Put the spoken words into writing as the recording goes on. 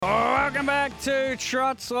Welcome back to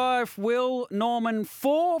Trots Life. Will Norman,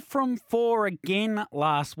 4 from 4 again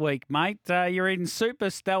last week, mate. You're in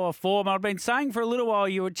super stellar form. I've been saying for a little while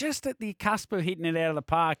you were just at the cusp of hitting it out of the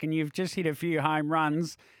park, and you've just hit a few home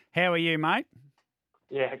runs. How are you, mate?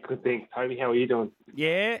 Yeah, good, thanks, Toby. How are you doing?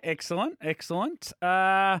 Yeah, excellent. It's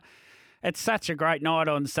such a great night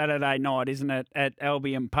on Saturday night, isn't it, at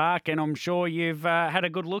Albion Park? And I'm sure you've had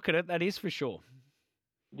a good look at it, that is for sure.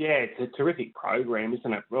 Yeah, it's a terrific program,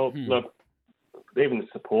 isn't it? Well, look, even the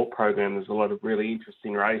support program, there's a lot of really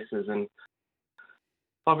interesting races, and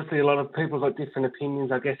obviously a lot of people got different opinions.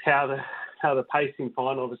 I guess how the pacing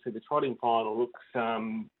final, obviously the trotting final looks,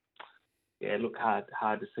 hard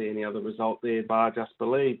to see any other result there, bar Just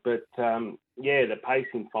Believe. But the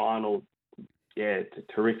pacing final, it's a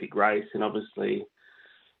terrific race, and obviously,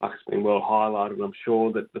 like it's been well highlighted, I'm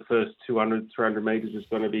sure that the first 200, 300 metres is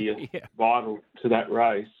going to be vital to that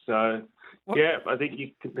race. So, I think you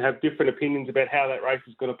can have different opinions about how that race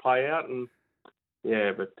is going to play out. And,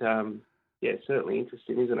 certainly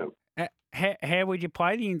interesting, isn't it? How would you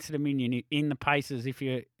play the Inter-Dominion in the paces if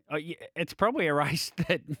you... It's probably a race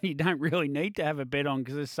that you don't really need to have a bet on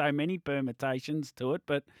because there's so many permutations to it.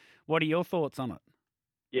 But what are your thoughts on it?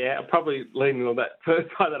 Yeah, I'm probably leaning on that first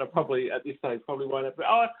one that I probably, at this stage, probably won't have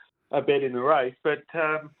a bet in the race. But,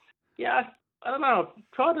 I don't know. I've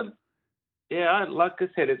tried to, like I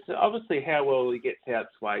said, it's obviously how well he gets out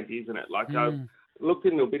Swayze, isn't it? Like, I've looked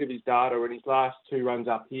into a bit of his data and his last two runs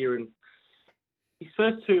up here, and his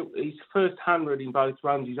first 100 in both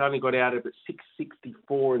runs, he's only got out of it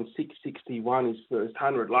 664 and 661 his first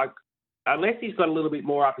 100. Like, unless he's got a little bit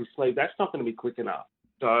more up his sleeve, that's not going to be quick enough.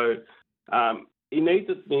 So, he needs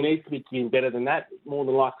to be getting better than that. More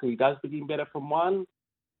than likely, he does begin better from one.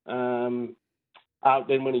 Then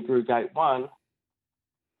when he drew gate one,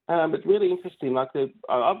 it's really interesting. Like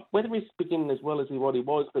whether he's beginning as well as what he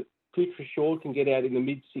was, but Future Shore can get out in the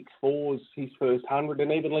mid 6.4s his first 100,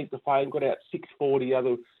 and even Leap to Fame got out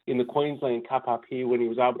 6.40 in the Queensland Cup up here when he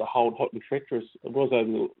was able to hold Hot and Treacherous. It was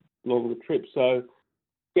over the longer trip. So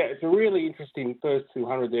it's a really interesting first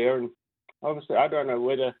 200 there, and obviously I don't know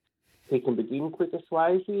whether he can begin quicker,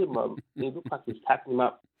 Swayze. He looks like he's tapping him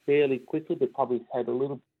up fairly quickly, but probably could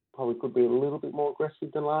be a little bit more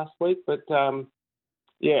aggressive than last week. But I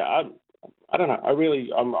don't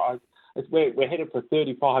know. We're headed for a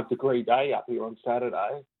 35-degree day up here on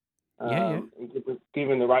Saturday.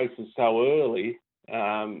 Given the race is so early,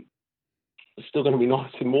 it's still going to be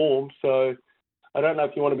nice and warm. So I don't know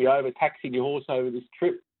if you want to be overtaxing your horse over this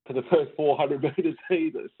trip for the first 400 metres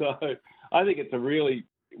either. So I think it's a really,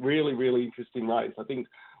 really, really interesting race. I think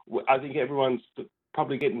everyone's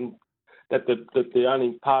probably getting that the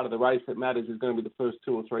only part of the race that matters is going to be the first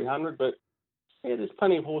 200 or 300. But there's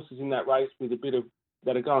plenty of horses in that race with a bit of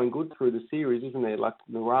that are going good through the series, isn't there? Like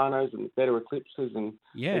Muranos and Better Eclipses, and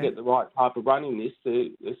they get the right type of running this.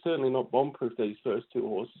 They're certainly not bomb-proof, these first two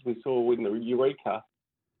horses. We saw in the Eureka.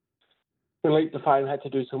 When Leap to Fame had to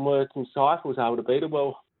do some work and Cypher was able to beat her.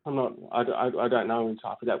 Well, I don't know in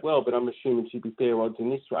Cypher that well, but I'm assuming she'd be fair odds in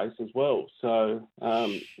this race as well. So,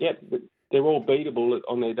 but they're all beatable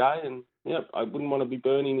on their day, and I wouldn't want to be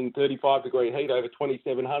burning in 35-degree heat over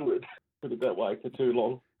 2,700. Put it that way for too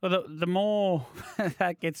long. Well, the more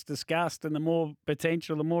that gets discussed and the more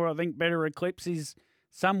potential, the more I think Better Eclipse is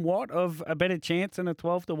somewhat of a better chance than a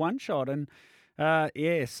 12-1 shot. And,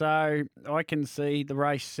 so I can see the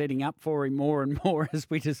race setting up for him more and more as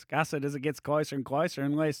we discuss it, as it gets closer and closer,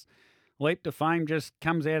 unless Leap to Fame just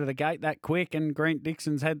comes out of the gate that quick and Grant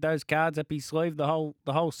Dixon's had those cards up his sleeve the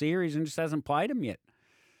whole series and just hasn't played them yet.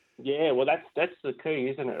 Yeah, well, that's the key,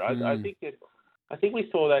 isn't it? I think we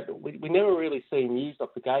saw that we never really seen him used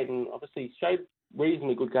off the gate, and obviously he showed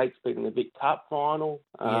reasonably good gate speed in the Vic Cup final,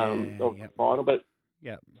 final. But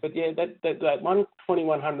that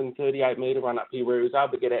 2,138 metre run up here where he was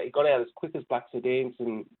able to get out, he got out as quick as Black Sedans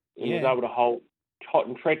and he was able to hold Hot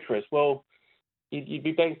and Treacherous. Well, you'd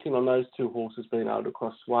be banking on those two horses being able to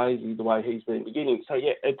cross Swayze the way he's been beginning. So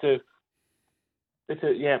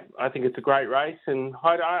I think it's a great race, and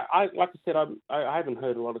I like I said, I haven't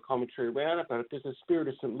heard a lot of commentary around it, but if there's a Spirit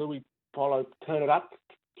of St. Louis follow, turn it up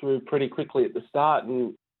through pretty quickly at the start,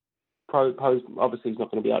 and pose, obviously he's not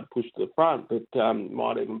going to be able to push to the front, but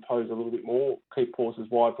might even pose a little bit more, keep horses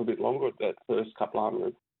wide for a bit longer at that first couple of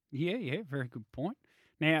hundred. Yeah, very good point.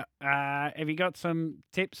 Now, have you got some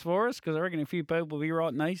tips for us? Because I reckon a few people will be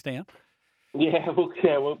writing these down.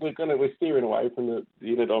 We're steering away from the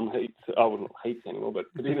Unidom heats. Not heats anymore, but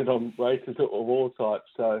the Unidom races of all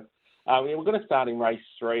types. So, we're going to start in race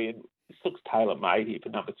 3, and this looks tailor-made here for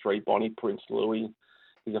number 3, Bonnie Prince Louis.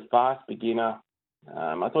 He's a fast beginner.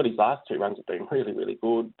 I thought his last 2 runs have been really, really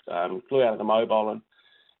good. He flew out of the mobile and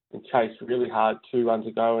chased really hard 2 runs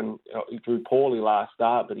ago, and he drew poorly last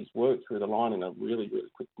start, but his work through the line in a really, really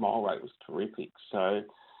quick mile rate was terrific. So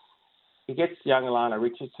he gets young Alana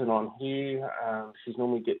Richardson on here. She's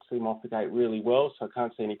normally gets him off the gate really well, so I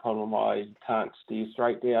can't see any problem why he can't steer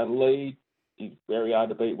straight down lead. He's very hard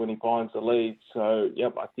to beat when he finds the lead. So,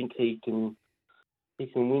 yep, I think he can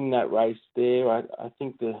win that race there. I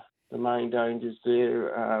think the main dangers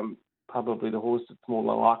there, probably the horse that's more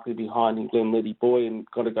likely behind him, Glenlady Boy, and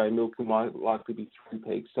Got to Go Milk, might likely be 3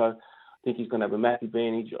 pegs. So I think he's going to have a massive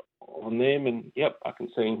advantage on them. And, yep, I can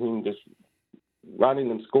see him just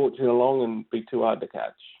running and scorching along and be too hard to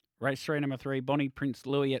catch. Race 3, number 3, Bonnie Prince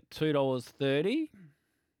Louis at $2.30.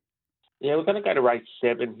 Yeah, we're going to go to race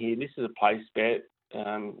 7 here. This is a place bet.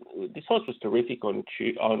 This horse was terrific on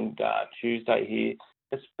Tuesday here.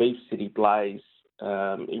 That's Beef City Blaze.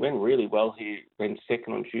 He went really well here, went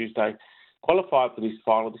second on Tuesday. Qualified for this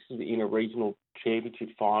final. This is the inter-regional championship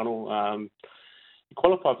final. He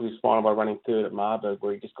qualified for this final by running third at Marburg,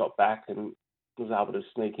 where he just got back and was able to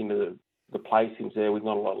sneak into the placings there with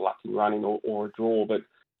not a lot of luck in running or a draw. But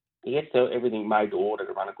he gets everything made to order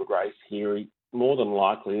to run a good race here. He more than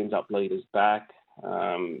likely ends up leaders back.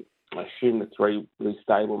 I assume the 3 with his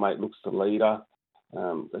stablemate looks the leader.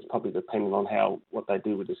 That's probably depending on what they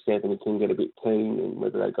do with the 7. He can get a bit clean and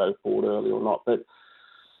whether they go forward early or not. But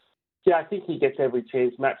yeah, I think he gets every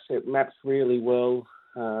chance. Maps really well.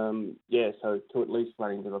 So to at least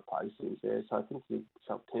run into the placings there. So I think he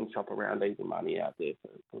can shop around even money out there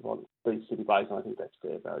for Beef City Blaze, and I think that's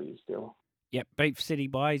fair value still. Yep, Beef City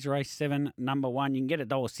Blaze, race 7, number 1. You can get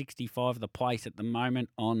 $1.65 the place at the moment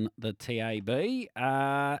on the TAB.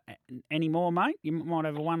 Any more, mate? You might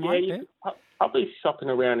have a one late there. Probably shopping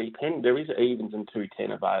around Pen. There is evens and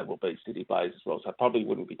 210 available, Beef City Blaze as well, so I probably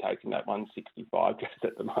wouldn't be taking that 165 just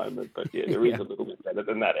at the moment. But yeah, there is a little bit better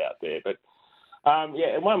than that out there. But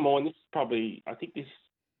and one more, and this is probably, I think this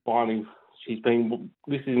finally,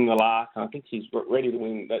 this is in the last, and I think she's ready to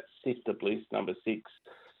win. That's Sister Bliss, number 6.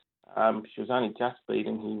 She was only just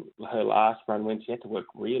beaten her last run when she had to work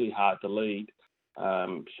really hard to lead.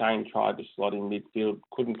 Shane tried to slot in midfield,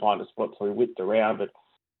 couldn't find a spot, so he whipped around, but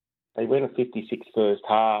they went a 56 first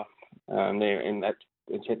half there, and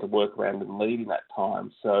she had to work around and lead in that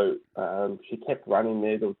time. So she kept running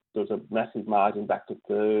there. There was a massive margin back to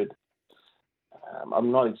third.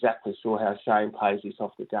 I'm not exactly sure how Shane plays this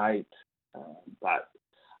off the gate, but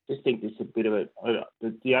I just think this is a bit of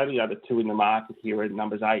the only other 2 in the market here are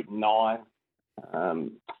numbers 8 and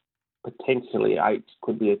 9. Potentially 8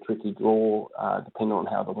 could be a tricky draw, depending on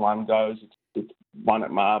how the 1 goes. It's 1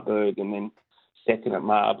 at Marburg and then 2nd at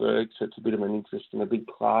Marburg, so it's a bit of an interesting, a big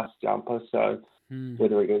class jumper. So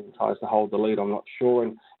whether he tries to hold the lead, I'm not sure.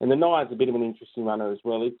 And the 9's a bit of an interesting runner as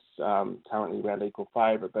well. It's currently around equal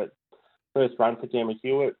favourite, but first run for Gemma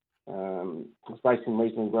Hewitt. It's racing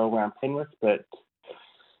reasonably well around Penrith, but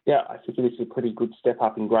yeah, I think this is a pretty good step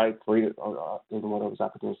up in grade 3, even when I was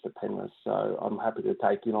up against the Penrith. So I'm happy to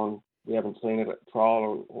take it on. We haven't seen it at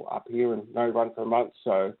trial or up here, and no run for a month.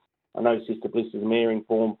 So I know Sister Bliss is mare in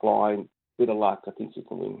form, flying. Bit of luck, I think she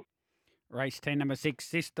can win. Race 10, number 6,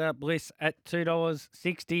 Sister Bliss at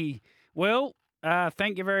 $2.60. Well,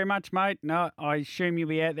 thank you very much, mate. No, I assume you'll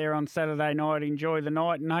be out there on Saturday night. Enjoy the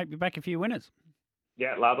night and hope you're back a few winners.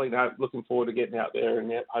 Yeah, lovely. No, looking forward to getting out there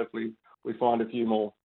and hopefully we find a few more.